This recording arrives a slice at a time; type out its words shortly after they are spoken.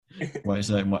Wait,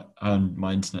 so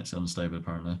my internet's unstable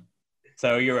apparently.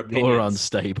 So your opinion? You're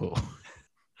unstable.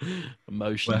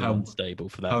 Emotionally Well, unstable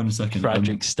for that hold on a second.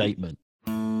 tragic statement.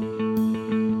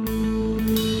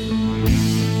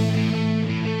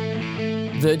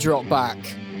 The Drop Back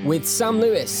with Sam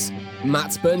Lewis,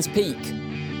 Matt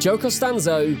Burns-Peak, Joe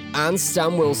Costanzo and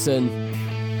Stan Wilson.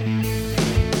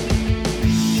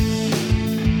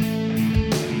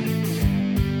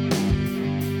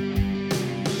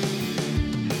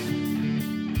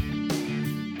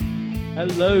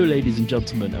 Hello, ladies and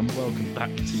gentlemen, and welcome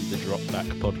back to the Drop Back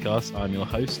podcast. I'm your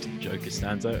host, Joe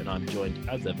Costanzo, and I'm joined,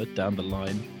 as ever, down the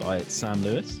line by Sam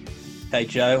Lewis. Hey,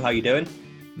 Joe, how you doing?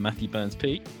 Matthew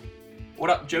Burns-Peak. What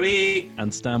up, Joey?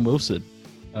 And Stan Wilson.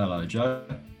 Hello, Joe.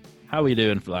 How are you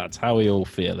doing, lads? How are you all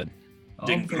feeling?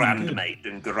 Doing grand, mate.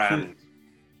 Doing grand.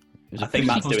 I think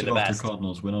Matt's doing the best. The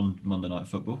Cardinals win on Monday Night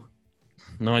Football.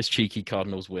 Nice cheeky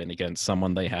Cardinals win against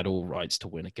someone they had all rights to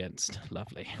win against.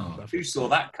 Lovely. Lovely. Who saw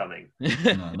that coming?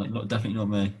 No, definitely not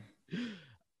me.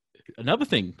 Another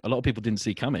thing a lot of people didn't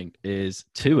see coming is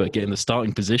Tua getting the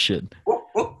starting position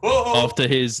after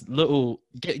his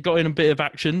got in a bit of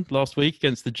action last week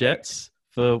against the Jets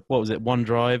for, one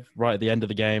drive right at the end of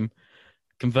the game.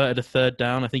 Converted a third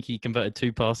down. I think he converted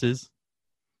 2 passes.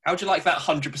 How'd you like that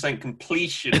 100%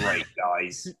 completion rate,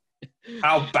 guys?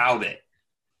 How about it?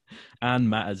 And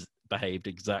Matt has behaved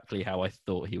exactly how I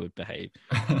thought he would behave.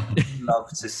 Love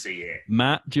to see it.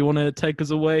 Matt, do you want to take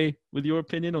us away with your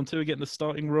opinion on Tua getting the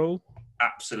starting role?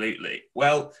 Absolutely.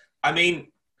 Well, I mean,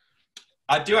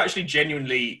 I do actually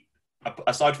genuinely,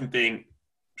 aside from being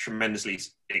tremendously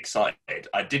excited,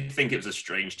 I did think it was a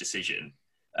strange decision.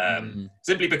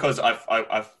 Simply because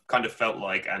I've kind of felt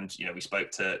like, and you know, we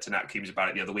spoke to Nat Coombs about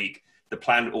it the other week, the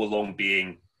plan all along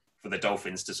being for the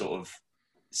Dolphins to sort of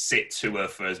sit Tua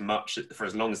for as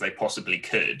long as they possibly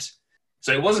could.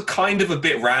 So it was kind of a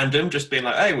bit random, just being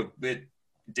like, hey, we're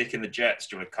dicking the Jets.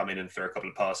 Do you want to come in and throw a couple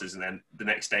of passes? And then the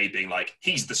next day being like,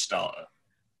 he's the starter.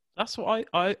 That's what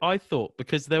I thought,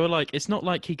 because they were like, it's not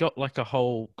like he got like a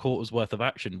whole quarter's worth of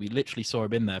action. We literally saw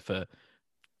him in there for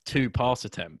 2 pass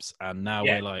attempts, and now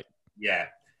we're like... Yeah.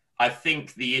 I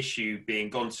think the issue being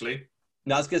Gonslu.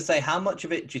 Now, I was going to say, how much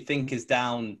of it do you think is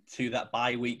down to that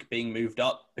bye week being moved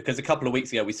up? Because a couple of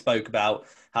weeks ago, we spoke about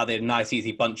how they had a nice,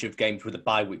 easy bunch of games with a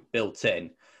bye week built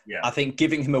in. Yeah. I think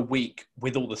giving him a week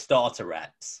with all the starter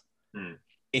reps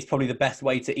is probably the best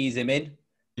way to ease him in.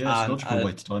 Yeah, it's a logical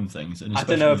way to time things. And I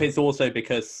don't know if it's also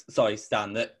because, sorry,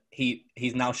 Stan, that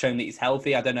he's now shown that he's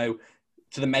healthy. I don't know,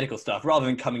 to the medical stuff, rather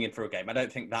than coming in for a game. I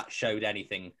don't think that showed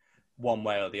anything one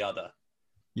way or the other.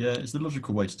 Yeah, it's the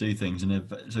logical way to do things. And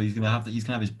so he's going to have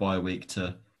his bye week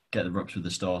to get the reps with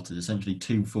the starters, essentially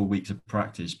 2 full weeks of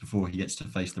practice before he gets to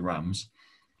face the Rams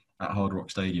at Hard Rock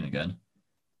Stadium again.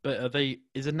 But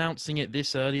is announcing it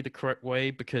this early the correct way?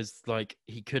 Because like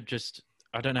he could just,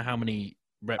 I don't know how many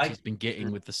reps he's been getting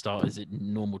with the starters in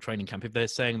normal training camp. If they're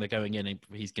saying they're going in and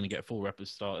he's going to get a full rep of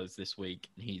starters this week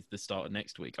and he's the starter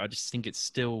next week, I just think it's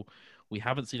still, we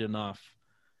haven't seen enough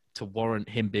to warrant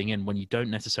him being in when you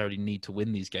don't necessarily need to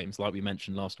win these games. Like we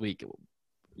mentioned last week,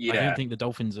 I don't think the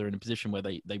Dolphins are in a position where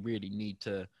they really need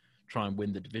to try and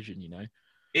win the division, you know?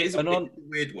 It is a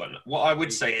weird one. What I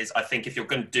would say is I think if you're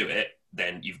going to do it,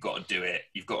 then you've got to do it.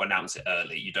 You've got to announce it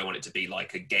early. You don't want it to be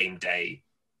like a game day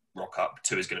rock up.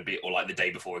 Tua's going to be, or like the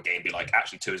day before a game, be like,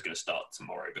 actually, Tua's going to start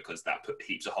tomorrow, because that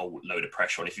heaps a whole load of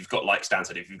pressure on. If you've got, like Stan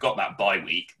said, if you've got that bye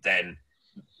week, then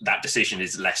that decision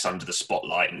is less under the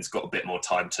spotlight and it's got a bit more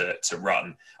time to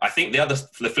run. I think the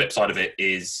flip side of it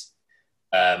is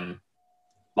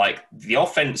like the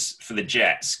offense for the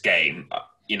Jets game,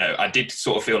 you know, I did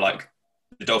sort of feel like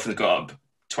the Dolphins got up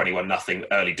 21-0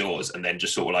 early doors and then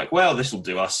just sort of like, well, this will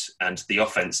do us. And the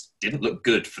offense didn't look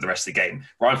good for the rest of the game.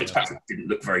 Ryan Fitzpatrick didn't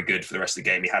look very good for the rest of the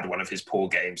game. He had one of his poor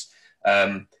games.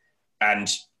 And,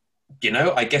 you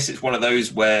know, I guess it's one of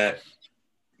those where,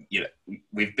 you know,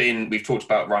 we've talked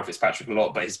about Ryan Fitzpatrick a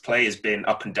lot, but his play has been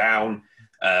up and down.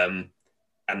 And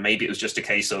maybe it was just a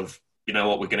case of, you know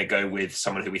what, we're going to go with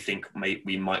someone who we think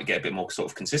we might get a bit more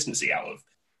sort of consistency out of.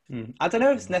 I don't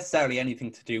know if it's necessarily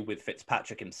anything to do with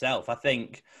Fitzpatrick himself. I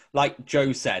think, like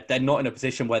Joe said, they're not in a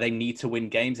position where they need to win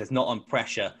games. There's not on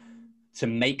pressure to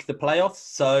make the playoffs.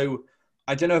 So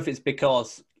I don't know if it's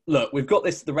because, look, we've got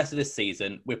the rest of this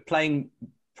season. We're playing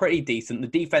pretty decent. The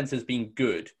defense has been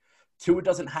good. Tua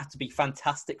doesn't have to be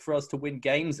fantastic for us to win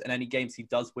games, and any games he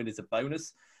does win is a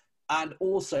bonus. And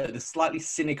also, the slightly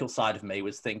cynical side of me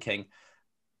was thinking,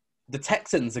 the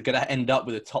Texans are going to end up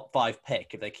with a top 5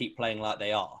 pick if they keep playing like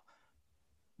they are.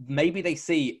 Maybe they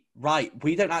see, right,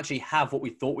 we don't actually have what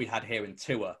we thought we had here in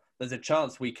Tua. There's a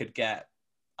chance we could get,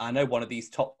 I know one of these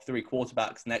top 3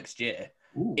 quarterbacks next year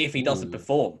if he doesn't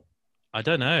perform. I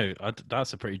don't know.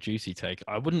 That's a pretty juicy take.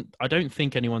 I don't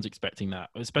think anyone's expecting that,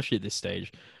 especially at this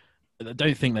stage. I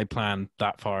don't think they plan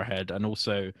that far ahead. And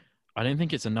also, I don't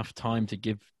think it's enough time to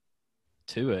give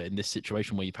Tua in this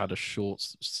situation where you've had a short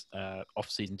off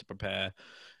season to prepare,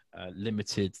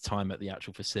 limited time at the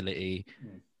actual facility.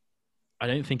 I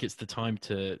don't think it's the time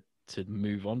to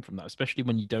move on from that, especially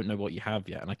when you don't know what you have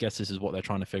yet. And I guess this is what they're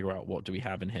trying to figure out. What do we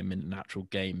have in him in an actual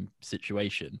game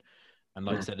situation? And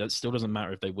like I said, it still doesn't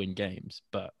matter if they win games.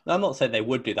 But I'm not saying they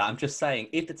would do that. I'm just saying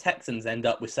if the Texans end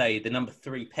up with, say, the number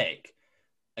 3 pick,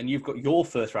 and you've got your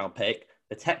first round pick,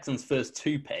 the Texans' first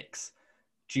 2 picks,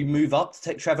 do you move up to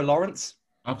take Trevor Lawrence?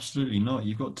 Absolutely not.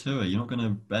 You've got Tua. You're not going to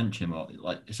bench him.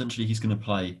 Like, essentially, he's going to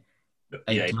play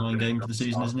 8 to 9 games of the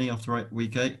season, isn't he, after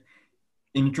week 8?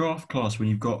 In a draft class, when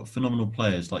you've got phenomenal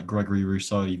players like Gregory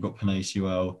Rousseau, you've got Penei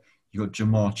Sewell, you've got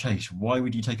Jamar Chase, why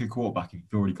would you take a quarterback if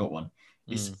you've already got one?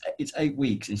 It's 8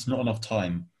 weeks. It's not enough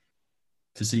time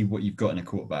to see what you've got in a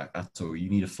quarterback at all. You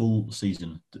need a full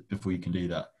season before you can do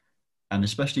that. And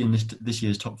especially in this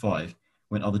year's top 5,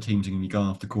 when other teams are going to be going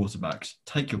after quarterbacks,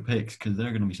 take your picks because there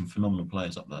are going to be some phenomenal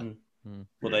players up there.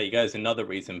 Well, there you go. There's another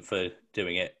reason for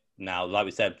doing it now. Like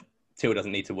we said, Tua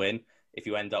doesn't need to win. If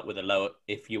you end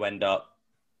up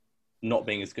not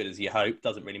being as good as you hope,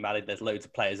 doesn't really matter. There's loads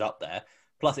of players up there.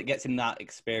 Plus, it gets him that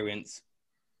experience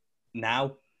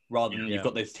now rather than you've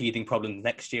got those teething problems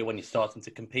next year when you're starting to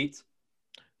compete.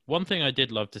 One thing I did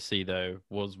love to see, though,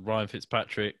 was Ryan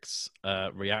Fitzpatrick's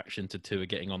reaction to Tua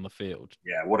getting on the field.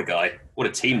 Yeah, what a guy. What a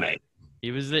teammate.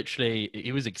 He was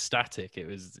ecstatic. It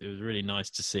was really nice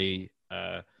to see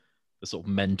the sort of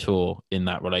mentor in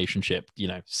that relationship,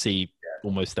 see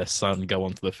almost their son go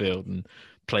onto the field and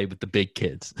play with the big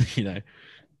kids,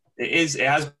 It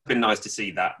has been nice to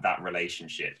see that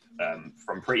relationship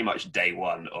from pretty much day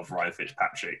one of Ryan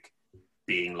Fitzpatrick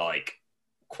being like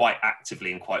quite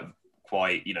actively and quite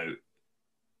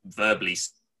verbally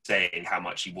saying how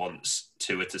much he wants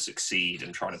Tua to succeed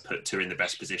and trying to put Tua in the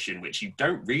best position, which you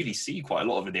don't really see quite a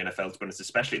lot of in the NFL, to be honest,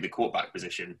 especially the quarterback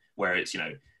position, where it's,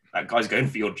 that guy's going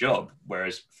for your job.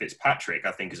 Whereas Fitzpatrick,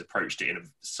 I think, has approached it in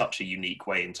such a unique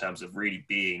way in terms of really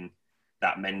being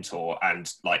that mentor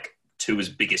and like Tua's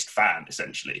biggest fan,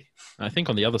 essentially. I think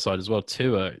on the other side as well,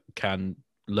 Tua can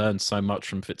learn so much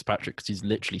from Fitzpatrick because he's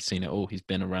literally seen it all. He's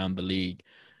been around the league.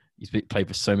 He's played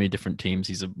for so many different teams.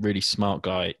 He's a really smart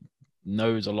guy,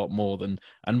 knows a lot more than,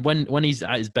 and when he's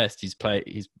at his best, he's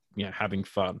having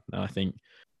fun. And I think,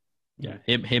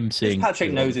 him seeing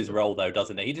Fitzpatrick knows his role though,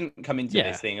 doesn't he? He didn't come into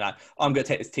this thing like, I'm going to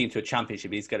take this team to a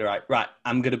championship. He's going to right.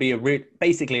 I'm going to be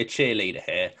basically a cheerleader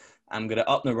here. I'm going to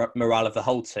up the morale of the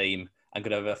whole team. I'm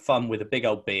going to have fun with a big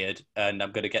old beard, and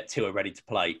I'm going to get Tua ready to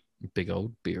play. Big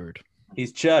old beard.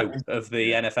 He's Joe of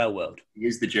the NFL world. He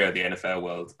is the Joe of the NFL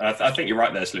world. I think you're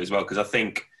right there, Slew, as well, because I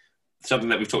think something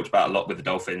that we've talked about a lot with the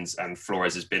Dolphins and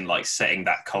Flores has been like setting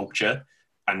that culture.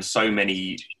 And so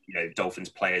many, Dolphins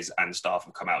players and staff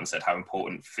have come out and said how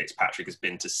important Fitzpatrick has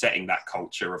been to setting that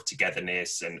culture of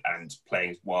togetherness and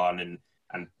playing as one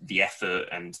and the effort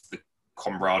and the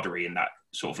camaraderie in that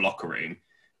sort of locker room.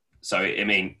 So, I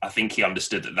mean, I think he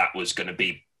understood that was going to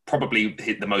be probably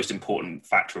the most important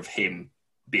factor of him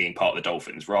being part of the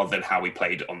Dolphins, rather than how he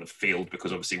played on the field,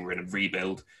 because obviously we're in a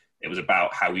rebuild. It was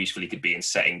about how useful he could be in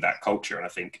setting that culture. And I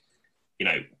think,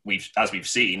 as we've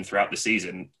seen throughout the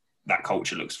season, that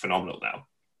culture looks phenomenal now.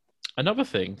 Another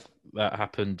thing that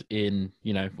happened in,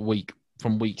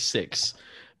 from week 6,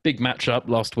 big matchup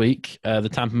last week, the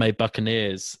Tampa Bay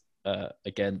Buccaneers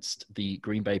against the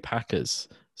Green Bay Packers.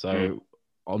 So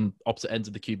on opposite ends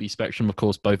of the QB spectrum, of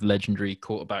course, both legendary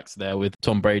quarterbacks there with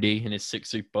Tom Brady in his 6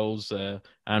 Super Bowls,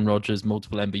 Aaron Rodgers,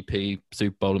 multiple MVP,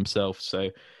 Super Bowl himself. So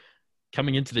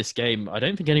coming into this game, I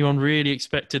don't think anyone really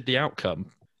expected the outcome.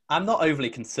 I'm not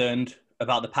overly concerned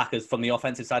about the Packers from the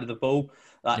offensive side of the ball.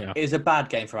 It was a bad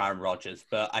game for Aaron Rodgers,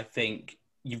 but I think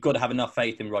you've got to have enough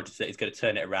faith in Rodgers that he's going to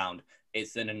turn it around.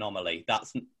 It's an anomaly.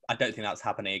 I don't think that's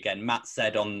happening again. Matt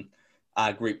said on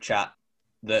our group chat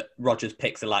that Rodgers'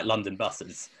 picks are like London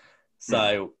buses.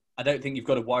 So I don't think you've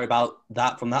got to worry about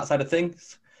that from that side of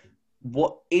things.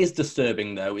 What is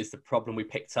disturbing, though, is the problem we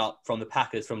picked up from the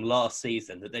Packers from last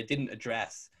season that they didn't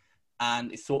address.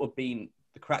 And it's sort of the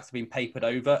cracks have been papered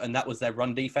over, and that was their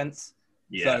run defense.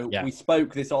 We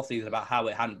spoke this offseason about how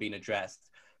it hadn't been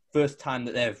addressed. First time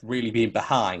that they've really been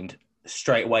behind,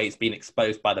 straight away it's been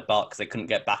exposed by the Bucs. They couldn't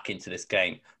get back into this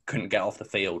game, couldn't get off the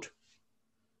field.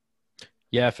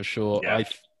 Yeah, for sure. Yeah.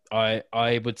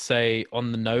 I would say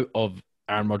on the note of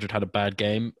Aaron Rodgers had a bad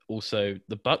game. Also,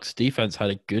 the Bucs defense had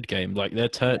a good game. Like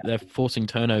they're forcing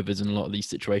turnovers in a lot of these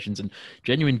situations and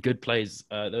genuine good plays.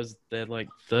 They're like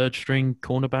third string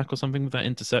cornerback or something with that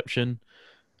interception.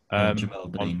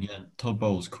 Jamel Dean, Todd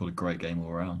Bowles called a great game all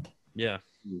around. Yeah.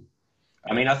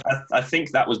 I mean, I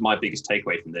think that was my biggest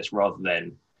takeaway from this, rather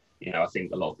than, I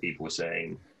think a lot of people were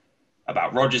saying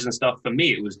about Rodgers and stuff. For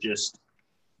me,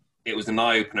 it was an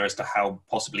eye-opener as to how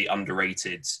possibly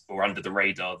underrated or under the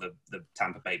radar the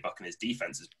Tampa Bay Buccaneers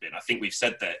defense has been. I think we've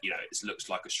said that, it looks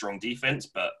like a strong defense,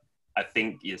 but I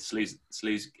think Slew's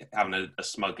having a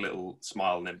smug little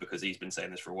smile on him because he's been saying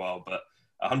this for a while, but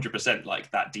 100% like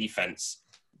that defense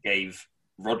gave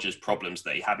Rodgers problems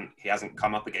that he hasn't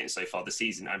come up against so far this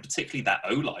season, and particularly that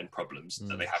O-line problems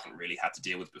that they haven't really had to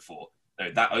deal with before.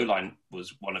 That O-line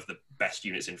was one of the best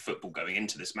units in football going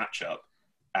into this matchup,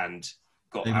 and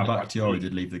got even out. Bakhtiari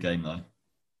did leave the game though.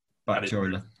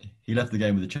 Bakhtiari left the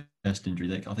game with a chest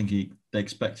injury. I think they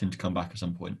expect him to come back at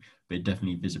some point, but it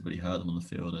definitely visibly hurt them on the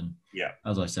field. And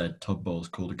as I said, Todd Bowles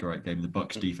called a great game. The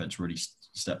Bucs defense really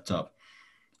stepped up,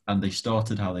 and they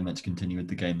started how they meant to continue with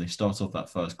the game. They started off that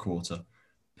first quarter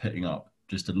pitting up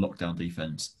just a lockdown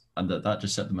defense, and that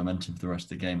just set the momentum for the rest of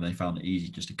the game. They found it easy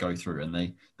just to go through,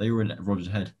 and they were in Rodgers'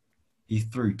 head. He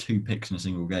threw 2 picks in a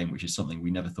single game, which is something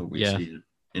we never thought we'd see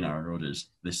in Aaron Rodgers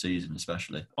this season,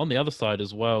 especially. On the other side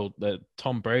as well,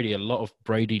 Tom Brady, a lot of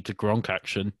Brady to Gronk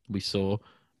action we saw.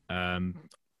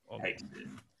 Which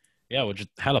is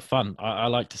hella fun. I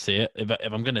like to see it.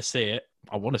 If I'm going to see it,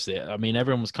 I want to see it. I mean,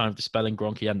 everyone was kind of dispelling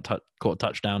Gronk. He hadn't caught a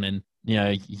touchdown in,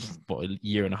 a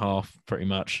year and a half, pretty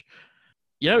much.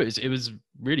 It was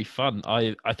really fun.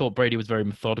 I thought Brady was very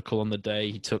methodical on the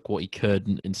day. He took what he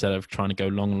could instead of trying to go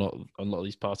long a lot of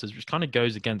these passes, which kind of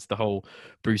goes against the whole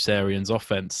Bruce Arians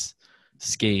offense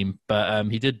scheme. But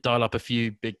he did dial up a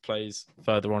few big plays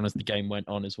further on as the game went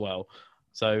on as well.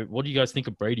 So what do you guys think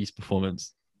of Brady's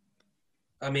performance?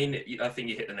 I mean, I think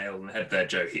you hit the nail on the head there,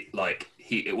 Joe.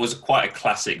 It was quite a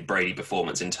classic Brady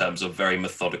performance in terms of very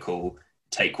methodical,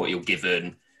 take what you're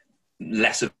given,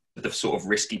 less of the sort of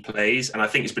risky plays. And I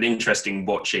think it's been interesting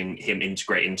watching him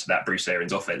integrate into that Bruce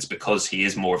Arians offense because he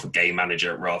is more of a game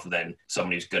manager rather than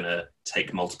someone who's going to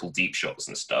take multiple deep shots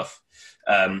and stuff.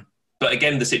 But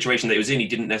again, the situation that he was in, he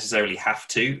didn't necessarily have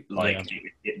to.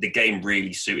 The game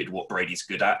really suited what Brady's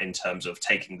good at in terms of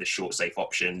taking the short, safe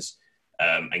options,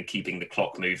 and keeping the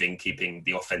clock moving, keeping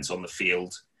the offense on the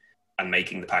field, and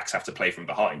making the Packers have to play from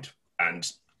behind.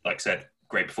 And like I said,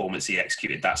 great performance. He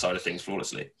executed that side of things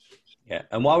flawlessly. Yeah,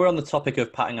 and while we're on the topic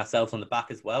of patting ourselves on the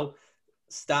back as well,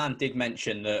 Stan did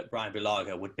mention that Brian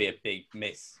Bulaga would be a big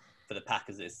miss for the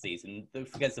Packers this season.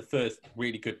 Against the first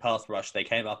really good pass rush they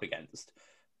came up against,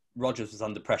 Rodgers was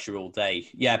under pressure all day.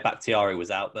 Yeah, Bakhtiari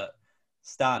was out, but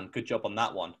Stan, good job on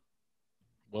that one.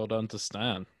 Well done to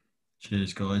Stan.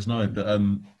 Cheers, guys. No, but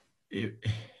it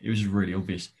was really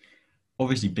obvious.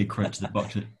 Obviously, big credit to the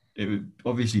Bucs. It was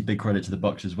obviously big credit to the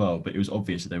Bucs as well. But it was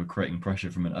obvious that they were creating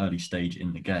pressure from an early stage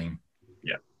in the game.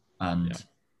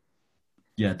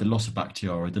 Yeah, and the loss of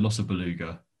Bakhtiari, the loss of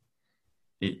Beluga,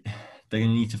 they're going to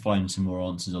need to find some more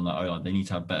answers on that O-line. They need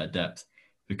to have better depth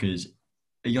because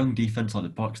a young defense like the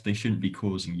Bucs, they shouldn't be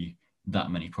causing you that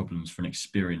many problems for an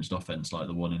experienced offense like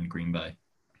the one in Green Bay.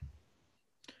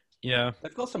 Yeah,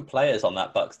 they've got some players on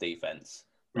that Bucs defense.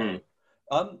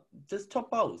 Does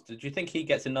Todd Bowles, did you think he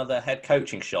gets another head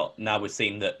coaching shot? Now we've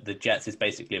seen that the Jets is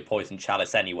basically a poison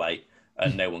chalice anyway,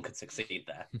 and no one could succeed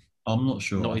there. I'm not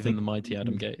sure. Not even the mighty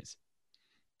Adam Gase.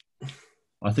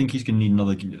 I think he's going to need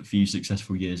another few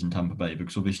successful years in Tampa Bay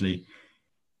because obviously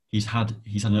he's had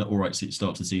an all right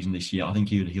start to the season this year. I think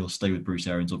he'll stay with Bruce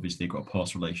Arians. Obviously, they've got a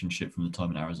past relationship from the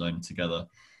time in Arizona together.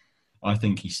 I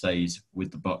think he stays with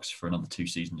the Bucs for another 2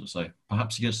 seasons or so.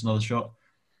 Perhaps he gets another shot,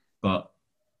 but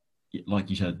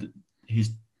like you said,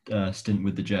 his stint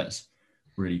with the Jets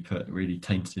really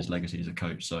tainted his legacy as a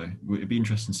coach. So it'd be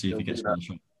interesting to see if he gets another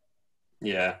shot.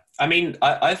 Yeah, I mean,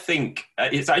 I think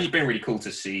it's actually been really cool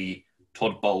to see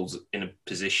Todd Bowles in a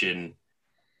position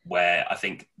where I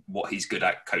think what he's good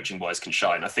at coaching-wise can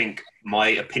shine. I think my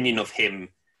opinion of him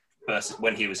versus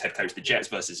when he was head coach of the Jets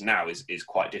versus now is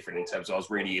quite different in terms of I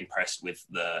was really impressed with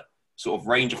the sort of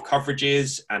range of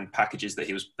coverages and packages that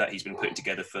he's been putting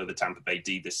together for the Tampa Bay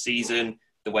D this season,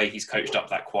 the way he's coached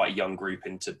up that quite young group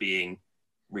into being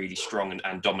really strong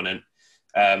and dominant.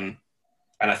 And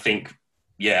I think,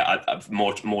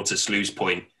 more to Slew's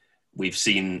point, we've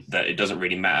seen that it doesn't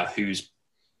really matter who's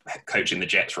coaching the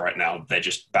Jets right now. They're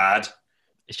just bad.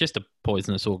 It's just a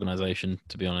poisonous organization,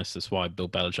 to be honest. That's why Bill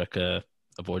Belichick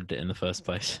avoided it in the first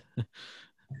place.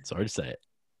 Sorry to say it.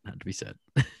 Had to be said.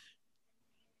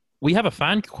 We have a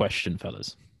fan question,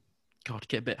 fellas. God,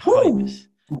 get a bit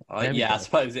high. Yeah, I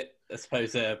suppose a fist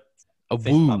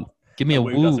woo. pump. Give me a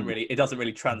woo. Doesn't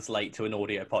really translate to an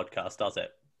audio podcast, does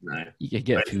it? No. You can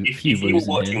get a few If you're woos in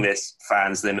watching here. this,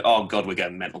 fans, then oh god, we're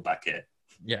going mental back here.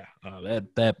 Yeah,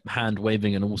 they're hand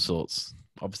waving and all sorts.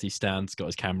 Obviously, Stan's got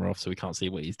his camera off, so we can't see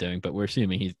what he's doing, but we're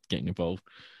assuming he's getting involved.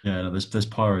 Yeah, no, there's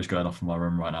pyros going off in my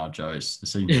room right now, Joe. The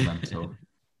scene's mental.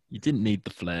 You didn't need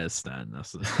the flares, Stan.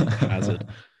 That's a hazard.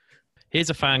 Here's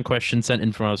a fan question sent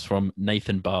in from us from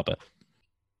Nathan Barber.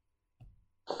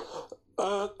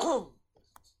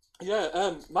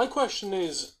 My question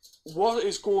is, what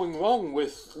is going wrong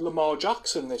with Lamar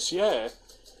Jackson this year?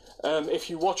 If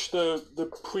you watch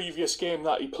the previous game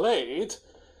that he played,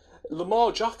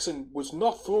 Lamar Jackson was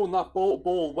not throwing that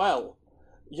ball well.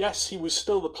 Yes, he was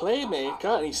still the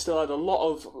playmaker, and he still had a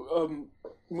lot of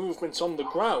movements on the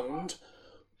ground,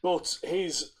 but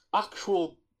his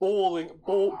actual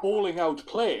balling out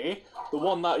play, the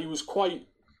one that he was quite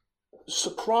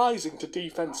surprising to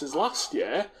defenses last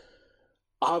year,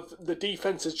 have the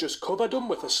defenses just covered him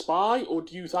with a spy, or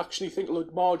do you actually think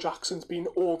Lamar Jackson's been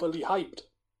overly hyped?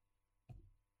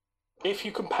 If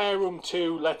you compare him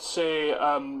to, let's say,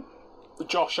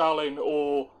 Josh Allen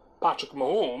or Patrick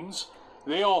Mahomes,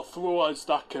 they are throwers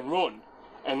that can run,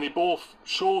 and they both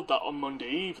showed that on Monday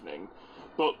evening.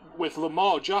 But with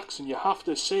Lamar Jackson, you have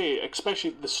to say,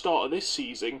 especially at the start of this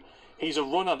season, he's a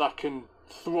runner that can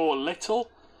throw a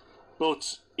little,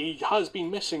 but he has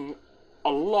been missing a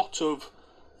lot of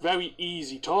very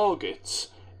easy targets,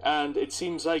 and it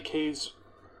seems like his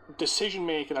decision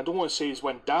making, I don't want to say he's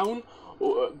went down,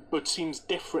 but seems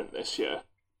different this year.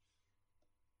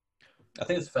 I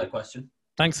think it's a fair question.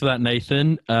 Thanks for that,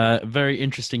 Nathan. Very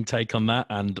interesting take on that,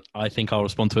 and I think I'll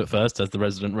respond to it first as the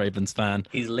resident Ravens fan.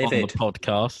 He's livid on the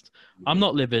podcast. I'm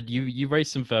not livid. You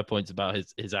raised some fair points about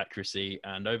his accuracy,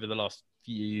 and over the last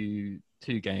two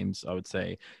games, I would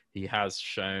say he has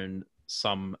shown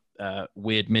some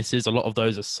weird misses. A lot of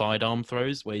those are sidearm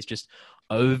throws where he's just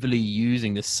overly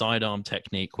using this sidearm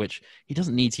technique, which he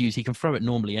doesn't need to use. He can throw it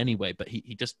normally anyway, but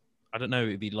he just, I don't know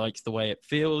if he likes the way it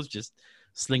feels, just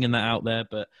slinging that out there.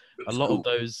 But a lot of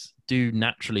those do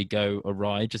naturally go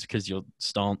awry just because your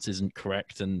stance isn't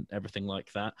correct and everything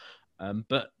like that.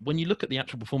 But when you look at the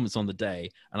actual performance on the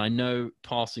day, and I know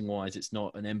passing wise, it's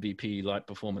not an MVP-like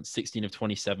performance, 16 of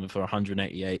 27 for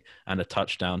 188 and a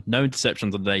touchdown. No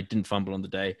interceptions on the day, didn't fumble on the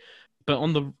day. But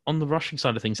on the rushing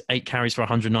side of things, 8 carries for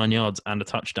 109 yards and a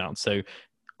touchdown. So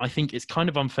I think it's kind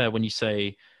of unfair when you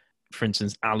say, for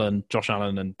instance, Josh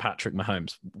Allen and Patrick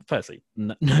Mahomes. Firstly,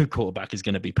 no quarterback is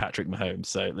going to be Patrick Mahomes.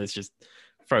 So let's just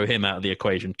throw him out of the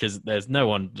equation because there's no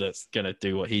one that's going to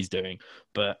do what he's doing.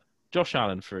 But Josh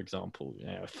Allen, for example,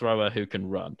 a thrower who can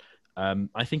run.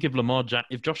 I think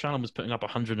if Josh Allen was putting up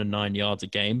 109 yards a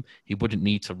game, he wouldn't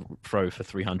need to throw for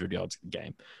 300 yards a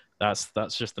game.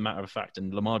 That's just a matter of fact.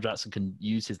 And Lamar Jackson can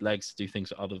use his legs to do things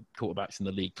that other quarterbacks in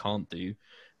the league can't do.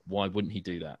 Why wouldn't he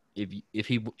do that? If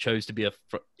he chose to be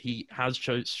he has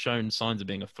shown signs of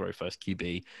being a throw first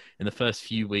QB. In the first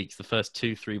few weeks, the first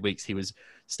 2-3 weeks, he was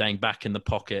staying back in the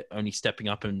pocket, only stepping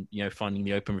up and finding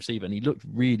the open receiver, and he looked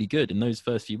really good in those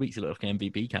first few weeks. He looked like an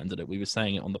MVP candidate. We were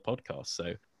saying it on the podcast.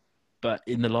 So, but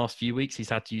in the last few weeks, he's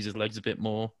had to use his legs a bit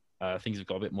more. Things have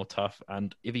got a bit more tough,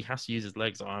 and if he has to use his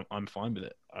legs, I'm fine with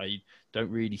it. I don't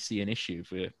really see an issue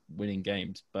if we're winning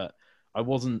games, but I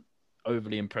wasn't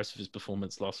overly impressed with his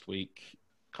performance last week.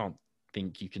 Can't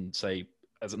think you can say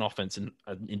as an offense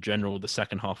in general, the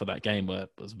second half of that game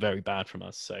was very bad from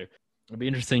us. So it'll be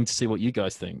interesting to see what you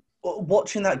guys think.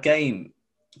 Watching that game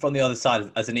from the other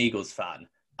side as an Eagles fan,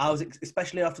 I was,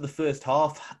 especially after the first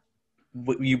half,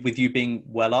 with you being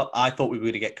well up, I thought we were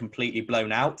going to get completely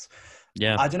blown out.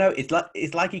 Yeah, I don't know.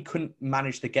 It's like he couldn't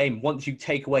manage the game. Once you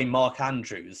take away Mark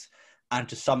Andrews and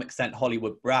to some extent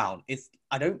Hollywood Brown,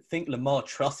 I don't think Lamar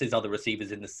trusts his other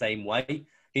receivers in the same way.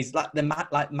 He's like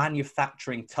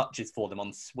manufacturing touches for them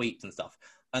on sweeps and stuff,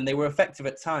 and they were effective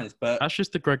at times. But that's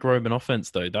just the Greg Roman offense,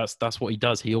 though. That's what he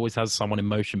does. He always has someone in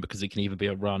motion because it can either be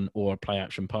a run or a play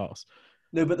action pass.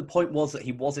 No, but the point was that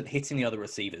he wasn't hitting the other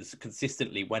receivers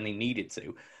consistently when he needed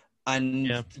to. And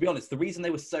to be honest, the reason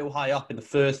they were so high up in the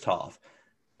first half,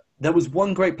 there was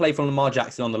one great play from Lamar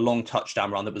Jackson on the long touchdown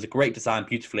run that was a great design,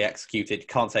 beautifully executed.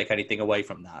 Can't take anything away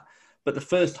from that. But the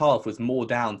first half was more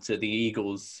down to the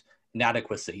Eagles'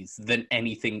 inadequacies than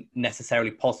anything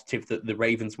necessarily positive that the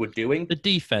Ravens were doing. The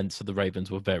defense of the Ravens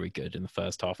were very good in the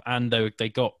first half, and they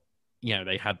got,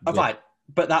 they had. Right,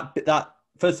 but that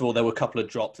first of all, there were a couple of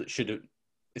drops that should have,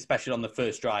 especially on the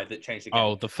first drive, that changed the game.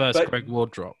 Oh, the first Greg Ward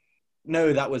drop.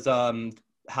 No, that was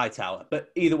Hightower. But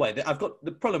either way,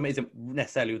 the problem isn't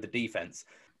necessarily with the defense.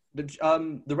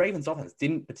 the Ravens offense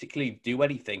didn't particularly do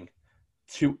anything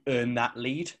to earn that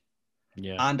lead.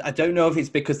 Yeah. And I don't know if it's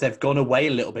because they've gone away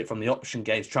a little bit from the option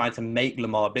games, trying to make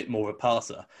Lamar a bit more of a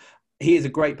passer. He is a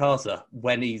great passer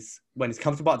when he's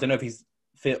comfortable. I don't know if he's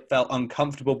felt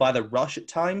uncomfortable by the rush at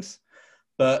times,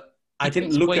 but I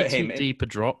didn't look at him. Way too deep a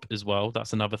drop as well.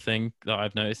 That's another thing that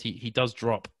I've noticed. He does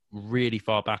drop really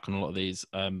far back on a lot of these.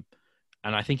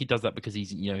 And I think he does that because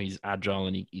he's agile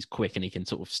and he's quick and he can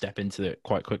sort of step into it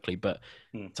quite quickly. But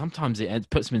sometimes it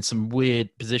puts him in some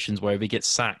weird positions where if he gets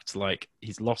sacked, like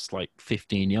he's lost like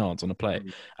 15 yards on a play.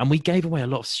 And we gave away a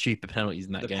lot of stupid penalties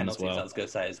in that game as well. I was going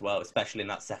to say as well, especially in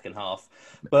that second half.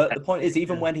 But the point is,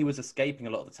 even when he was escaping a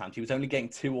lot of the times, he was only getting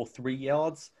 2 or 3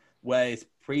 yards, whereas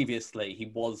previously he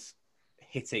was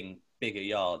hitting bigger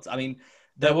yards. I mean,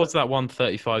 there was that one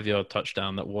 35-yard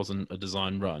touchdown that wasn't a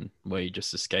design run where he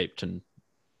just escaped and.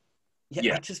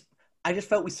 Yeah, I just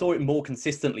felt we saw it more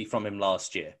consistently from him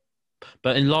last year.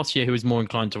 But in last year, he was more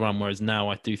inclined to run, whereas now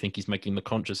I do think he's making the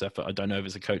conscious effort. I don't know if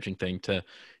it's a coaching thing to,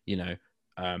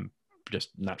 just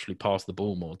naturally pass the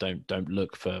ball more. Don't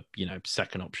look for,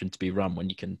 second option to be run when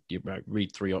you can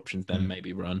read 3 options, then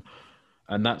maybe run.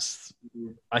 And that's,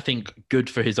 I think, good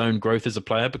for his own growth as a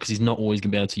player because he's not always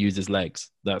going to be able to use his legs.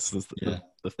 That's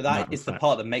But that is the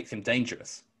part that makes him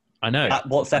dangerous. I know.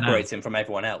 What separates him from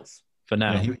everyone else. For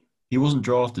now. Yeah, he wasn't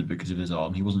drafted because of his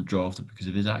arm. He wasn't drafted because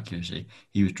of his accuracy.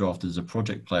 He was drafted as a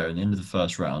project player in the end of the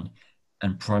first round.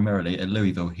 And primarily at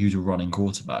Louisville, he was a running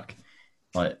quarterback.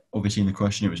 Like, obviously in the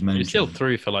question, it was mentioned. He still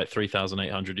threw for like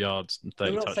 3,800 yards and 30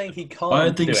 I'm not touchdowns. saying he can't I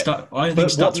don't think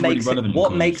stats are really relevant.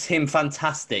 What makes him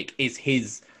fantastic is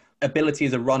his ability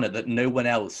as a runner that no one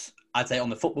else, I'd say on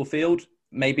the football field,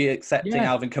 maybe excepting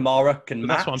Alvin Kamara, can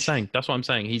match. That's what I'm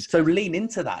saying. So lean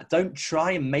into that. Don't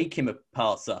try and make him a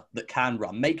passer that can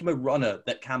run. Make him a runner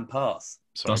that can pass.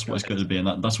 That's what it's going to be,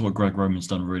 and that's what Greg Roman's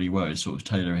done really well, is sort of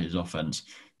tailor his offense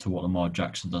to what Lamar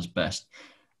Jackson does best.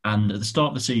 And at the start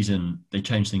of the season, they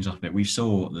changed things up a bit. We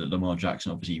saw that Lamar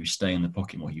Jackson, obviously, he was staying in the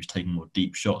pocket more. He was taking more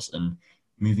deep shots and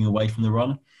moving away from the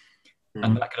run.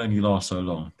 And that could only last so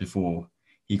long before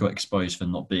he got exposed for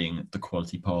not being the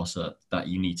quality passer that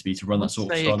you need to be to run that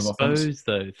sort of style of offense.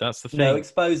 Though. That's the thing. No,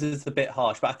 exposed is a bit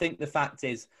harsh, but I think the fact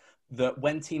is that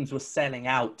when teams were selling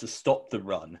out to stop the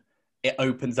run, it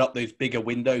opens up those bigger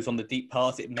windows on the deep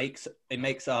pass. It makes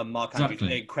Mark Andrews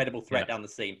an incredible threat down the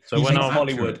seam. So when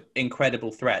Hollywood,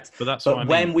 incredible threat. But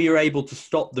when we were able to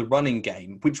stop the running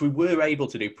game, which we were able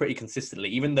to do pretty consistently,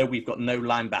 even though we've got no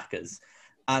linebackers,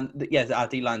 and yes, our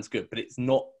D-line's good, but it's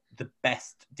not the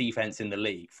best defense in the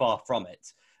league, far from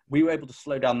it. We were able to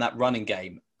slow down that running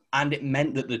game, and it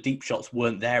meant that the deep shots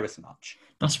weren't there as much.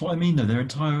 That's what I mean, though. Their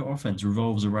entire offense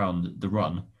revolves around the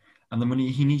run, and then when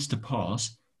he needs to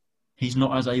pass, he's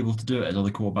not as able to do it as other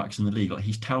quarterbacks in the league. Like,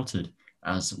 he's touted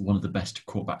as one of the best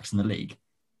quarterbacks in the league.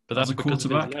 But that's because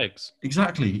of his legs.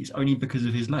 Exactly. It's only because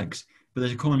of his legs. But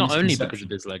there's a common Not only misconception. because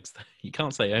of his legs. You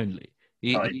can't say only.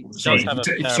 Sorry.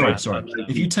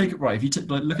 If you take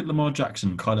look at Lamar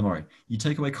Jackson, Kyler Murray. You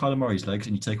take away Kyler Murray's legs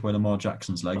and you take away Lamar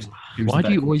Jackson's legs. Why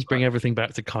do you always bring everything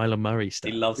back to Kyler Murray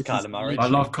stuff? He loves Kyler Murray. I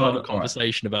love Kyler.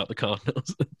 Conversation about the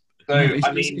Cardinals. So,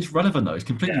 it's relevant though. It's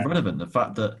completely relevant. The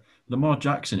fact that Lamar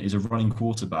Jackson is a running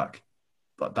quarterback,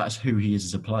 but that's who he is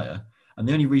as a player. And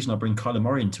the only reason I bring Kyler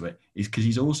Murray into it is because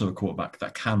he's also a quarterback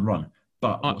that can run.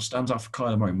 But what stands out for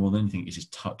Kyler Murray more than anything is his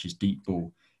touch, his deep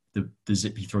ball, the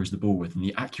zip he throws the ball with, and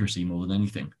the accuracy more than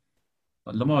anything.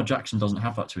 But Lamar Jackson doesn't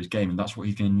have that to his game, and that's what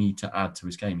he's going to need to add to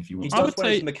his game if he wants. He does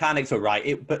when his mechanics are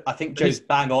right, but I think Joe's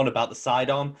bang on about the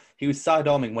sidearm. He was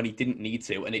sidearming when he didn't need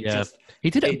to, and he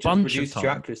did it a bunch of times.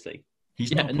 Your accuracy.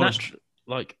 He's not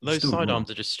like those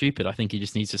sidearms are just stupid. I think he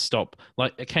just needs to stop.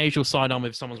 Like occasional sidearm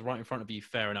if someone's right in front of you,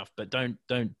 fair enough, but don't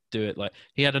do it. Like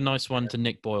he had a nice one to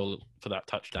Nick Boyle for that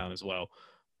touchdown as well.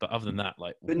 But other than that,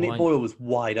 Nick Boyle was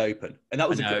wide open, and that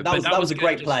was a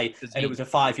great play, and it was a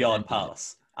 5-yard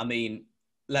pass. I mean,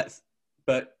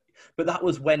 but that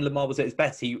was when Lamar was at his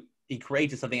best. He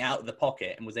created something out of the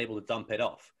pocket and was able to dump it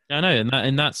off. I know,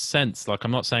 in that sense, like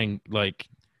I'm not saying like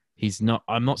he's not.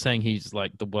 I'm not saying he's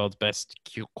like the world's best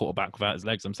quarterback without his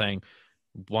legs. I'm saying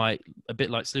a bit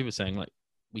like Slew was saying, like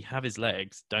we have his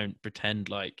legs. Don't pretend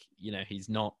like he's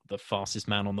not the fastest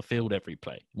man on the field every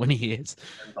play when he is.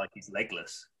 And like he's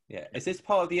legless. Yeah, is this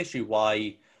part of the issue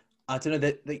why, I don't know,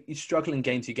 that you struggle in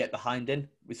games you get behind in?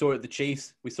 We saw it at the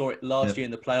Chiefs. We saw it last year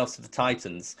in the playoffs to the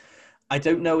Titans. I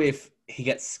don't know if he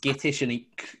gets skittish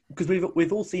because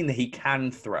we've all seen that he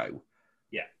can throw.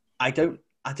 Yeah. I don't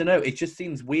know. It just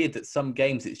seems weird that some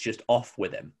games it's just off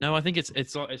with him. No, I think it's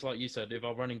like you said. If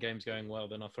our running game's going well,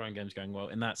 then our throwing game's going well.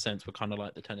 In that sense, we're kind of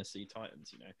like the Tennessee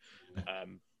Titans,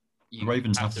 The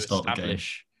Ravens have to start the game.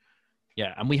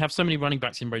 Yeah, and we have so many running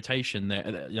backs in rotation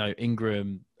there.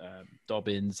 Ingram,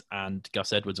 Dobbins, and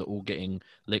Gus Edwards are all getting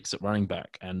licks at running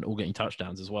back and all getting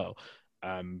touchdowns as well.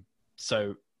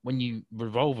 So when you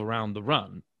revolve around the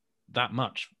run that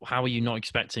much, how are you not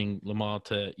expecting Lamar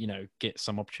to, get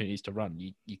some opportunities to run?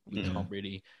 You can't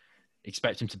really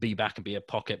expect him to be back and be a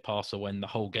pocket passer when the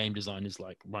whole game design is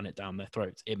like run it down their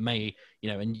throats. It may,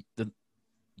 and the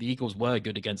Eagles were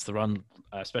good against the run,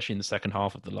 especially in the second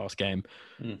half of the last game.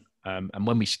 And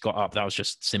when we got up, that was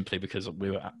just simply because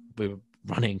we were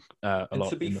running a lot.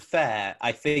 To be fair,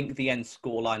 I think the end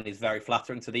scoreline is very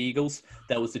flattering to the Eagles.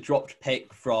 There was a dropped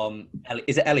pick from,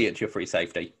 is it Elliott, your free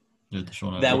safety?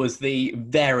 Yeah, there was the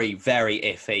very, very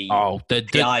iffy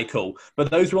PI call.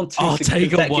 But those were on two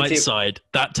Arcega-Whiteside,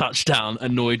 that touchdown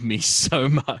annoyed me so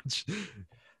much.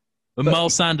 But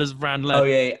Miles Sanders ran left. Oh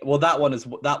yeah, well that one as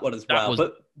well.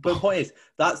 But the point is,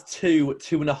 that's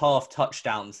 2.5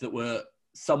 touchdowns that were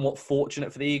somewhat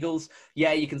fortunate for the Eagles.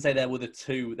 Yeah, you can say there were the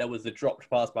two. There was the dropped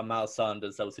pass by Miles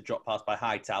Sanders. There was a drop pass by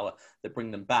Hightower that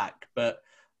bring them back. But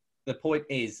the point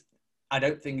is, I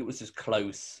don't think it was as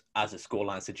close as the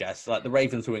scoreline suggests. Like the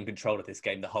Ravens were in control of this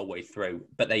game the whole way through,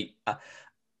 but they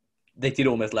did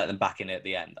almost let them back in at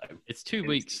the end, though. It's 2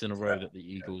 weeks in a row that the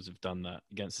Eagles have done that.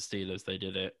 Against the Steelers, they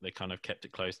did it. They kind of kept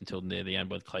it close until near the end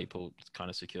where Claypool kind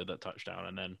of secured that touchdown.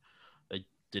 And then they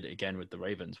did it again with the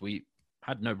Ravens. We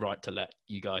had no right to let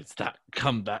you guys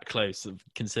come that close,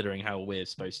 considering how we're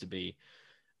supposed to be.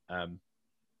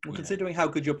 Considering how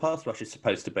good your pass rush is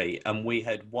supposed to be, and we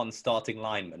had one starting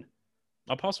lineman.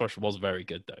 Our pass rush was very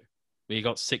good, though. We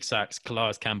got 6 sacks.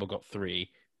 Calais Campbell got 3.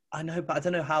 I know, but I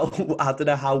don't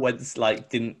know how Wentz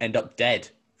didn't end up dead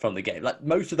from the game. Like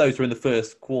most of those were in the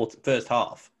first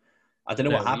half. I don't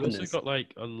know what happened. We also got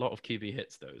a lot of QB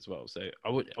hits though as well. So I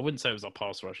wouldn't say it was our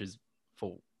pass rush's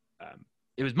fault.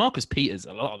 It was Marcus Peters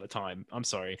a lot of the time. I'm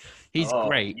sorry, he's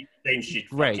great. He's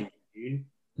great.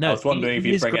 No, I was wondering if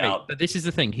you'd bring it up. But this is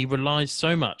the thing: he relies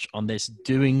so much on this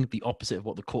doing the opposite of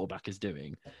what the quarterback is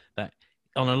doing. That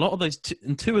on a lot of those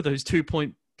two of those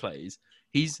 2-point plays,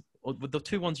 with the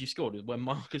 2 ones you scored, where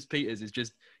Marcus Peters is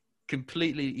just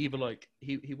completely either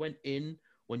he went in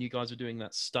when you guys were doing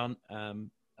that stunt,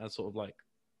 as sort of like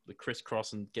the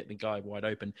crisscross and get the guy wide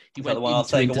open. He went in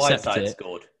to intercept it.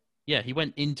 Scored. Yeah, he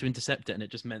went in to intercept it, and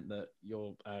it just meant that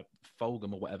your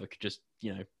Fulgham or whatever could just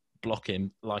block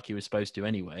him like he was supposed to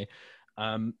anyway.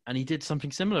 And he did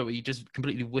something similar where he just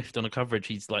completely whiffed on a coverage.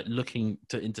 He's looking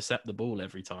to intercept the ball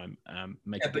every time.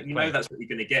 But that's what you're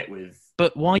going to get with.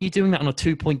 But why are you doing that on a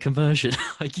 2-point conversion?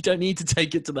 You don't need to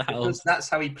take it to the house. Because that's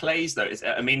how he plays, though.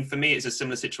 For me, it's a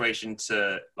similar situation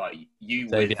to you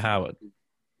with Howard.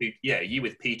 You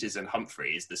with Peters and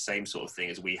Humphrey is the same sort of thing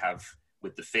as we have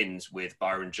with the Finns with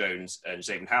Byron Jones and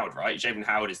Xavier Howard, right? Xavier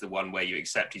Howard is the one where you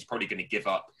accept he's probably going to give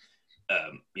up,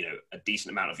 a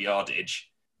decent amount of yardage.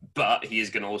 But he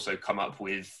is going to also come up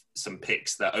with some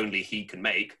picks that only he can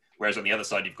make. Whereas on the other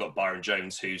side, you've got Byron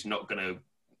Jones, who's not going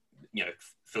to,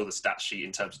 fill the stat sheet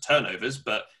in terms of turnovers,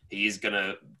 but he is going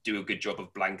to do a good job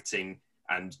of blanketing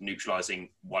and neutralizing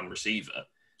one receiver.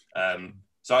 To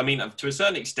a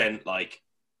certain extent,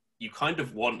 you kind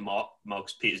of want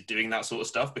Marcus Peters doing that sort of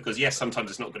stuff because yes, sometimes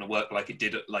it's not going to work like it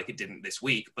didn't this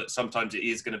week, but sometimes it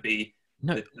is going to be.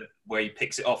 Where he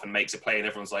picks it off and makes a play and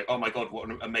everyone's like, oh my God, what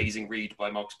an amazing read by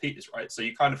Marcus Peters, right? So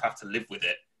you kind of have to live with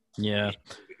it. Yeah.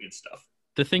 The good stuff.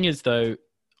 The thing is, though,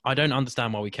 I don't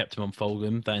understand why we kept him on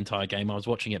Fulgham that entire game. I was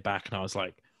watching it back and I was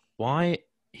like, why?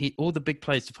 All the big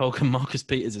plays to Fulgham, Marcus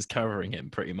Peters is covering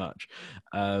him pretty much.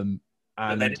 And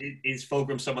then is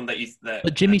Fulgham someone that he's there?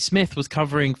 But Jimmy Smith was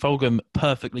covering Fulgham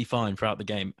perfectly fine throughout the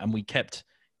game and we kept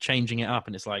changing it up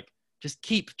and it's like, just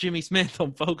keep Jimmy Smith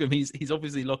on Fulgham. He's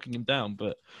obviously locking him down,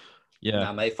 but yeah.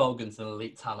 Nah, mate, Fulgham's an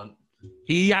elite talent.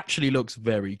 He actually looks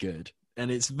very good,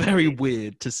 and it's very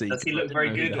weird to see. Does he look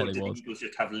very good, or did the Eagles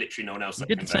just have literally no one else? He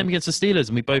did the same against the Steelers,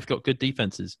 and we both got good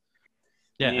defenses.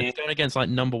 Yeah, and he's going against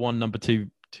number 1, number 2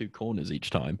 corners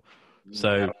each time.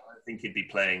 So I think he'd be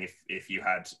playing if you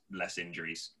had less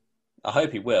injuries. I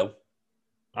hope he will.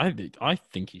 I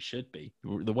think he should be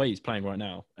the way he's playing right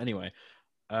now. Anyway.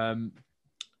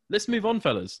 Let's move on,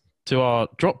 fellas, to our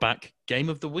drop back game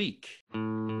of the week.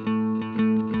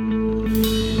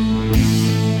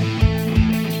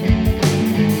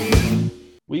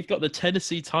 We've got the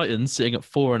Tennesse Titans sitting at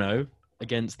 4-0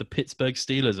 against the Pittsburgh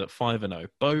Steelers at 5-0.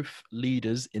 Both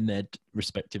leaders in their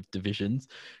respective divisions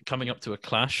coming up to a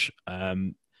clash.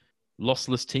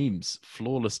 Lossless teams,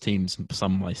 flawless teams,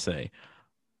 some might say.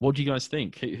 What do you guys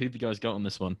think? Who have you guys got on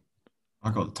this one?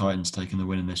 I got the Titans taking the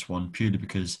win in this one purely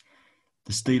because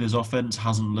the Steelers' offense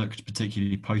hasn't looked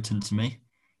particularly potent to me.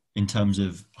 in terms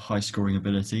of high scoring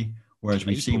ability. Whereas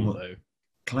we've seen what though.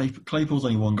 Claypool's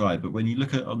only one guy, but when you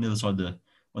look at on the other side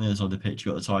of the pitch,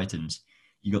 you got the Titans,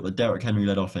 you got the Derrick Henry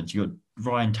led offense, you got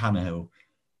Ryan Tannehill,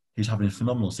 who's having a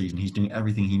phenomenal season. He's doing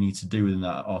everything he needs to do within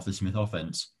that Arthur Smith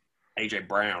offense. AJ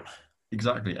Brown.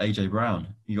 Exactly, AJ Brown.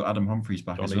 You got Adam Humphries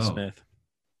back as well.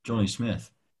 Johnny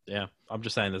Smith. Yeah, I'm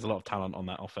just saying there's a lot of talent on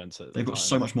that offense. They've got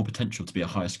so much more potential to be a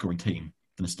higher scoring team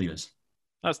than the Steelers.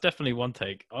 That's definitely one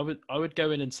take. I would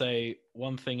go in and say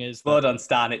one thing is. Well done,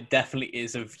 Stan. It definitely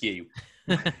is of you.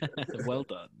 Well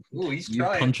done. Oh, he's You've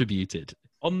trying. Contributed.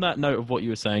 On that note of what you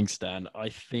were saying, Stan, I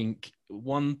think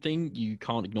one thing you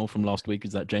can't ignore from last week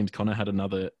is that James Conner had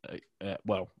another,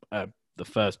 the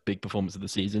first big performance of the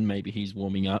season. Maybe he's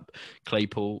warming up.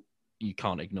 Claypool, you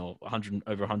can't ignore.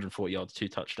 Over 140 yards, 2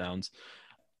 touchdowns.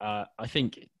 I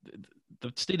think the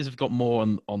Steelers have got more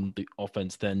on the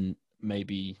offense than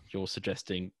maybe you're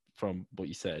suggesting from what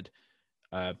you said.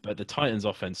 But the Titans'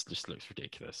 offense just looks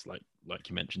ridiculous. Like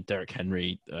you mentioned, Derrick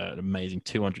Henry, an amazing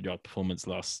 200-yard performance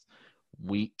last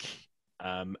week.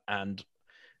 And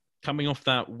coming off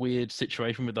that weird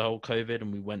situation with the whole COVID,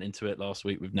 and we went into it last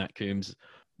week with Nat Coombs,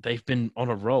 they've been on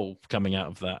a roll coming out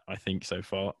of that, I think, so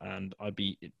far. And I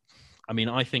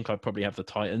think I'd probably have the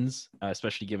Titans,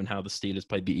 especially given how the Steelers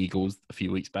played the Eagles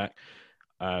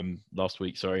last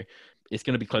week. Sorry. It's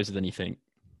going to be closer than you think.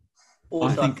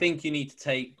 Also, I think you need to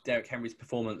take Derrick Henry's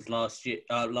performance last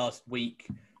week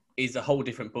is a whole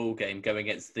different ball game going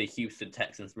against the Houston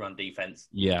Texans run defense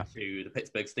to the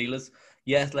Pittsburgh Steelers.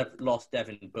 Yes, they've lost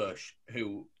Devin Bush,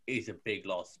 who is a big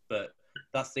loss, but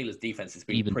that Steelers defense has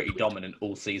been pretty dominant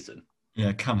all season.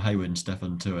 Yeah, Cam Hayward and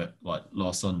Stefan Tuitt, like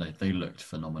last Sunday, they looked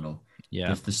phenomenal.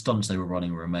 Yeah. The stunts they were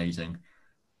running were amazing.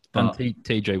 But, and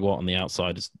TJ Watt on the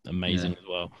outside is amazing as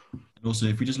well. And also,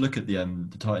 if we just look at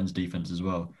the Titans defense as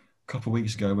well, a couple of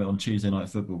weeks ago on Tuesday Night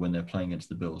Football when they're playing against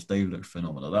the Bills, they looked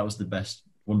phenomenal. That was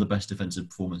one of the best defensive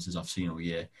performances I've seen all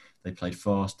year. They played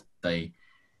fast. They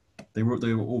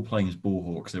were all playing as ball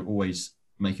hawks. They were always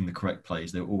making the correct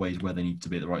plays. They were always where they needed to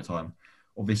be at the right time.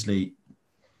 Obviously,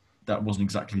 that wasn't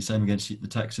exactly the same against the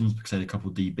Texans because they had a couple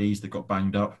of DBs that got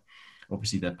banged up.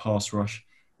 Obviously, their pass rush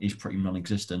is pretty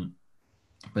non-existent.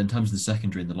 But in terms of the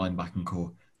secondary and the linebacking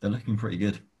core, they're looking pretty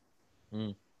good.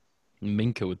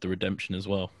 Minka with the redemption as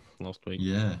well last week.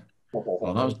 Yeah.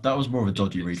 Well, that was more of a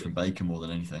dodgy read from Baker more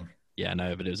than anything. Yeah,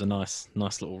 no, but it was a nice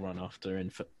little run after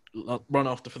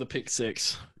for the pick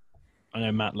 6. I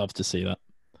know Matt loves to see that.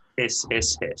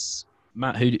 Hiss.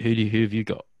 Matt, who have you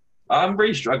got? I'm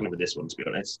really struggling with this one, to be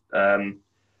honest.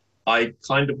 I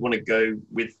kind of want to go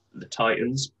with the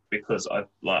Titans because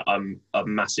I'm a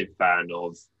massive fan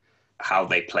of how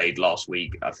they played last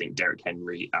week. I think Derrick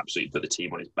Henry absolutely put the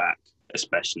team on his back,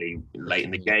 especially late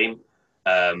in the game.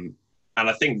 And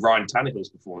I think Ryan Tannehill's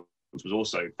performance was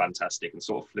also fantastic and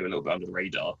sort of flew a little bit under the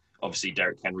radar. Obviously,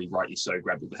 Derrick Henry, rightly so,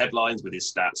 grabbed all the headlines with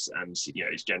his stats and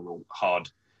his general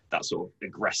that sort of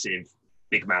aggressive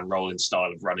big man rolling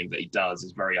style of running that he does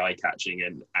is very eye-catching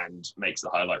and makes the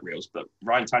highlight reels. But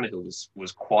Ryan Tannehill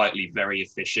was quietly very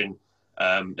efficient,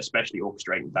 especially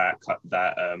orchestrating that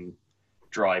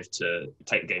drive to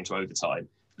take the game to overtime.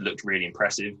 Looked really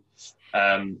impressive.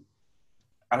 And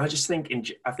I just think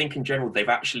in general, they've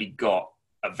actually got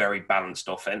a very balanced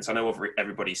offense. I know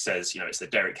everybody says, it's the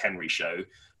Derrick Henry show.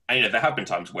 And, there have been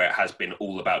times where it has been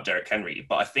all about Derrick Henry.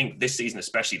 But I think this season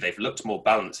especially, they've looked more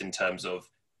balanced in terms of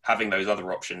having those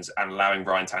other options and allowing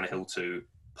Ryan Tannehill to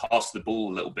pass the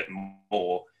ball a little bit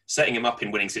more, setting him up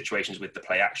in winning situations with the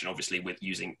play action, obviously with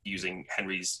using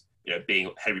Henry's,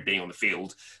 Henry being on the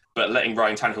field, but letting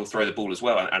Ryan Tannehill throw the ball as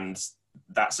well. And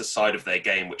that's a side of their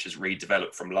game which has really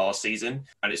developed from last season.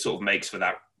 And it sort of makes for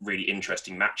that really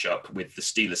interesting matchup with the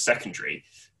Steelers secondary.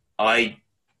 I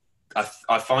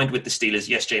find with the Steelers,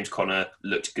 yes, James Conner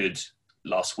looked good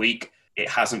last week. It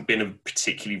hasn't been a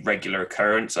particularly regular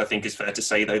occurrence, I think is fair to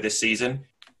say, though, this season.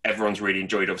 Everyone's really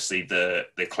enjoyed, obviously, the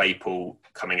Claypool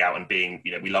coming out and being,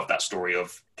 we love that story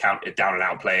of a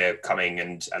down-and-out player coming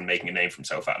and making a name for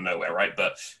himself out of nowhere, right?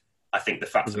 But I think the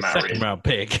fact of the matter is... second-round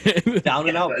pick.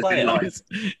 Down-and-out player.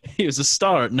 He was a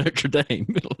star at Notre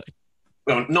Dame.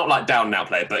 Well, not like down-and-out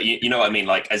player, but you know what I mean?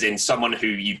 Like, as in someone who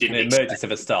you didn't expect. The emergence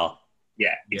of a star.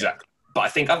 Yeah, exactly. Yeah. But I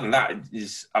think other than that,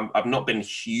 I've not been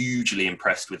hugely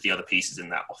impressed with the other pieces in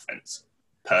that offense,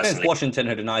 personally. Washington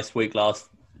had a nice week last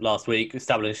week,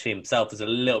 establishing himself as a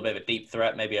little bit of a deep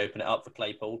threat, maybe open it up for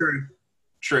Claypool.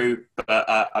 True. But,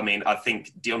 I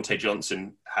think Deontay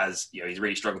Johnson has, he's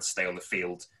really struggled to stay on the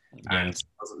field and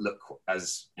doesn't look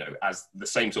as the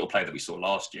same sort of player that we saw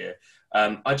last year.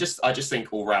 I just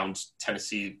think all round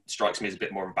Tennessee strikes me as a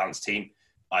bit more of a balanced team.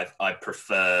 I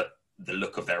prefer the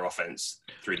look of their offense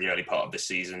through the early part of the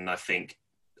season. I think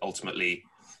ultimately,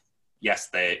 yes,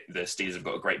 the Steelers have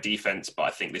got a great defense, but I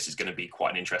think this is going to be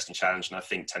quite an interesting challenge, and I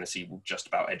think Tennessee will just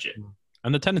about edge it.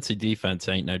 And the Tennessee defense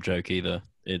ain't no joke either.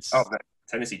 It's the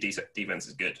Tennessee defense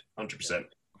is good, 100%.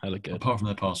 hella good. Apart from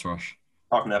their pass rush.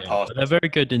 Apart from their pass, But they're very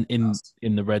good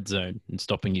in the red zone and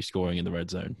stopping you scoring in the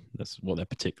red zone. That's what they're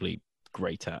particularly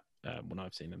great at when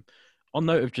I've seen them. On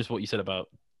note of just what you said about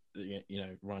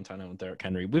Ryan Tannehill and Derrick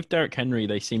Henry. With Derrick Henry,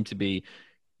 they seem to be,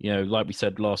 like we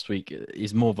said last week,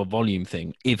 is more of a volume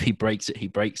thing. If he breaks it, he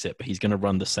breaks it, but he's going to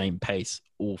run the same pace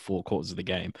all 4 quarters of the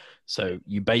game. So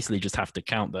you basically just have to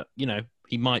count that,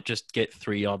 he might just get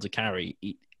 3 yards a carry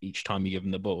each time you give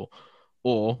him the ball,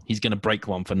 or he's going to break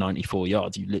one for 94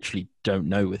 yards. You literally don't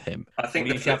know with him. I think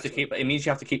it means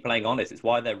you have to keep playing honest. It's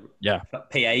why their PA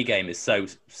game is so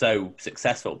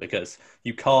successful, because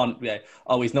you can't,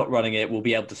 he's not running it, we'll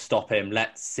be able to stop him.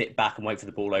 Let's sit back and wait for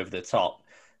the ball over the top.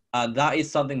 And that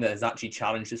is something that has actually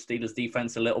challenged the Steelers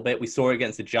defense a little bit. We saw it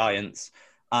against the Giants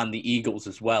and the Eagles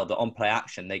as well, that on play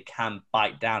action, they can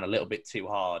bite down a little bit too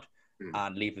hard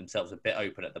and leave themselves a bit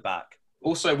open at the back.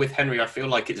 Also with Henry, I feel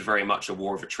like it's very much a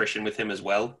war of attrition with him as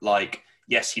well. Like,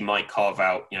 yes, he might carve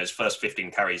out, his first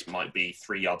 15 carries might be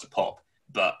 3 yards a pop,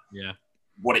 but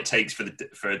what it takes for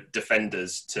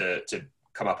defenders to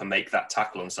come up and make that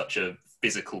tackle on such a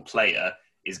physical player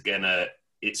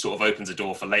it sort of opens a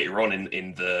door for later on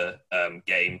in the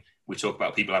game. We talk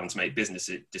about people having to make business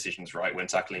decisions, right, when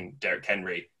tackling Derrick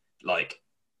Henry. Like,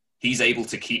 he's able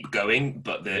to keep going,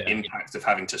 but the impact of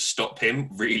having to stop him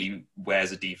really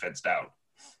wears a defense down.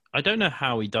 I don't know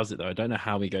how he does it, though. I don't know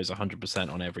how he goes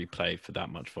 100% on every play for that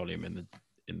much volume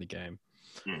in the game.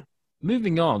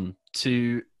 Moving on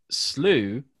to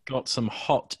Slew, got some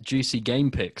hot, juicy game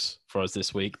picks for us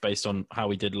this week based on how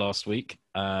we did last week.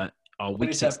 I've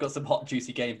got some hot,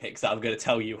 juicy game picks that I'm going to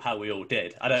tell you how we all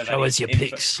did. I don't know. Show us your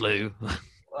picks, Slew.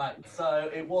 Right, so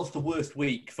it was the worst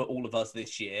week for all of us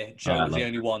this year. Joe was the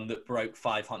only one that broke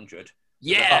 500.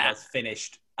 Yeah! Others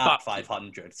finished at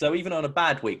 500. So even on a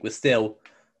bad week, we're still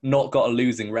not got a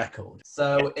losing record.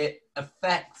 So it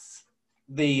affects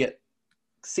the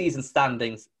season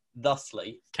standings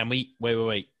thusly. Can we...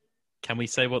 Wait. Can we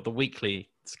say what the weekly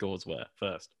scores were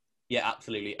first? Yeah,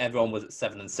 absolutely. Everyone was at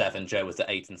 7-7. Joe was at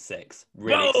 8-6.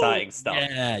 Really exciting stuff.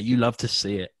 Yeah, you love to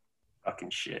see it. Fucking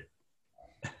shit.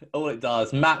 All it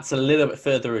does. Matt's a little bit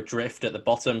further adrift at the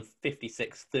bottom,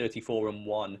 56, 34 and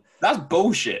 1. That's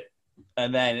bullshit.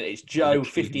 And then it's Joe,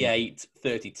 58,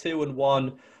 32 and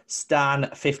 1. Stan,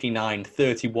 59,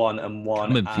 31 and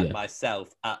 1. And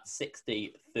myself at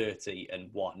 60, 30 and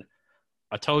 1.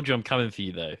 I told you I'm coming for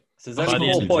you, though. So there's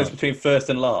only 4 points between first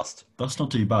and last. That's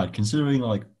not too bad, considering,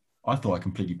 I thought I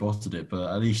completely botted it,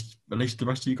 but at least the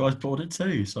rest of you guys botted it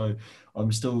too. So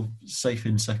I'm still safe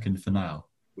in second for now.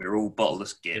 We're all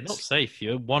bottleless gibbs. You're not safe.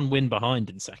 You're 1 win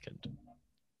behind in second.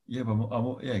 Yeah,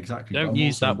 but exactly. Don't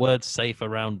use that word "safe"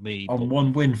 around me. I'm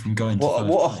 1 win from going to first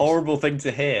What a place. horrible thing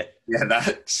to hear. Yeah,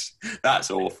 that's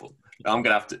awful. I'm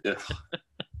gonna have to.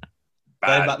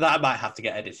 That might have to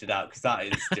get edited out, because that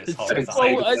is just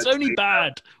horrifying. Well, it's only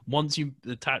bad once you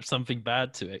attach something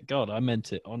bad to it. God, I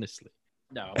meant it honestly.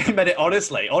 No, I meant it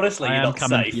honestly. Honestly, I you're am not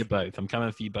coming safe. for you both. I'm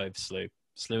coming for you both,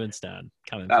 Slew and Stan.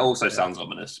 That also sounds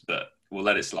ominous, but we'll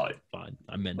let it slide. Fine,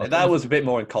 I meant it. That was a bit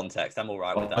more in context. I'm all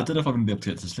right with that. I don't know if I'm going to be able to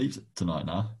get to sleep tonight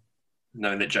now.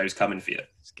 Knowing that Joe's coming for you.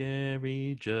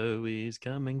 Scary Joey's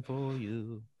coming for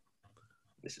you.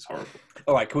 This is horrible.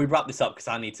 All right, can we wrap this up? Because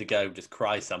I need to go just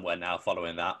cry somewhere now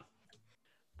following that.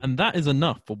 And that is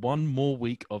enough for one more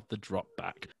week of The Drop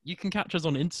Back. You can catch us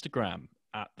on Instagram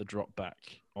at The Drop Back,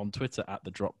 on Twitter at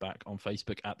The Drop Back, on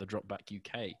Facebook at The Drop Back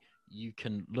UK. You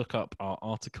can look up our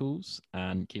articles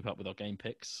and keep up with our game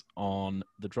picks on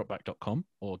thedropback.com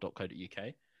or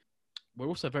 .co.uk. We're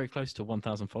also very close to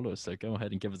 1,000 followers, so go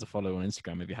ahead and give us a follow on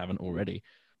Instagram if you haven't already.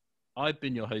 I've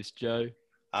been your host, Joe.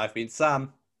 I've been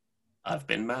Sam. I've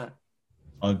been Matt.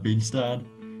 I've been Stan.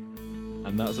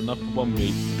 And that's enough for 1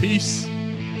 week. Peace.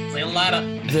 See you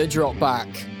later. The Drop Back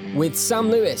with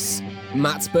Sam Lewis,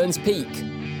 Matt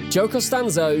Burns-Peak, Joe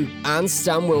Costanzo and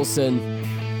Stan Wilson.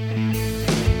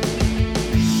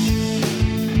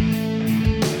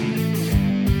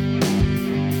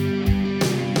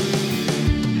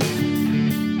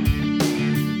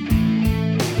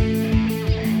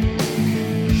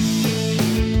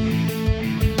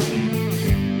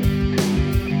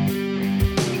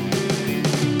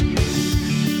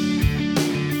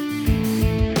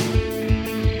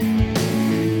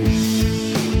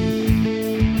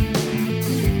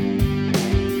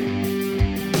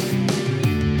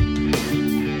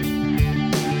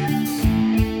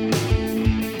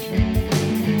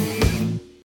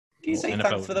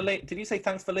 thanks for did you say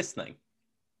thanks for listening?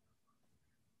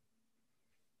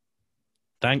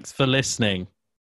 Thanks for listening.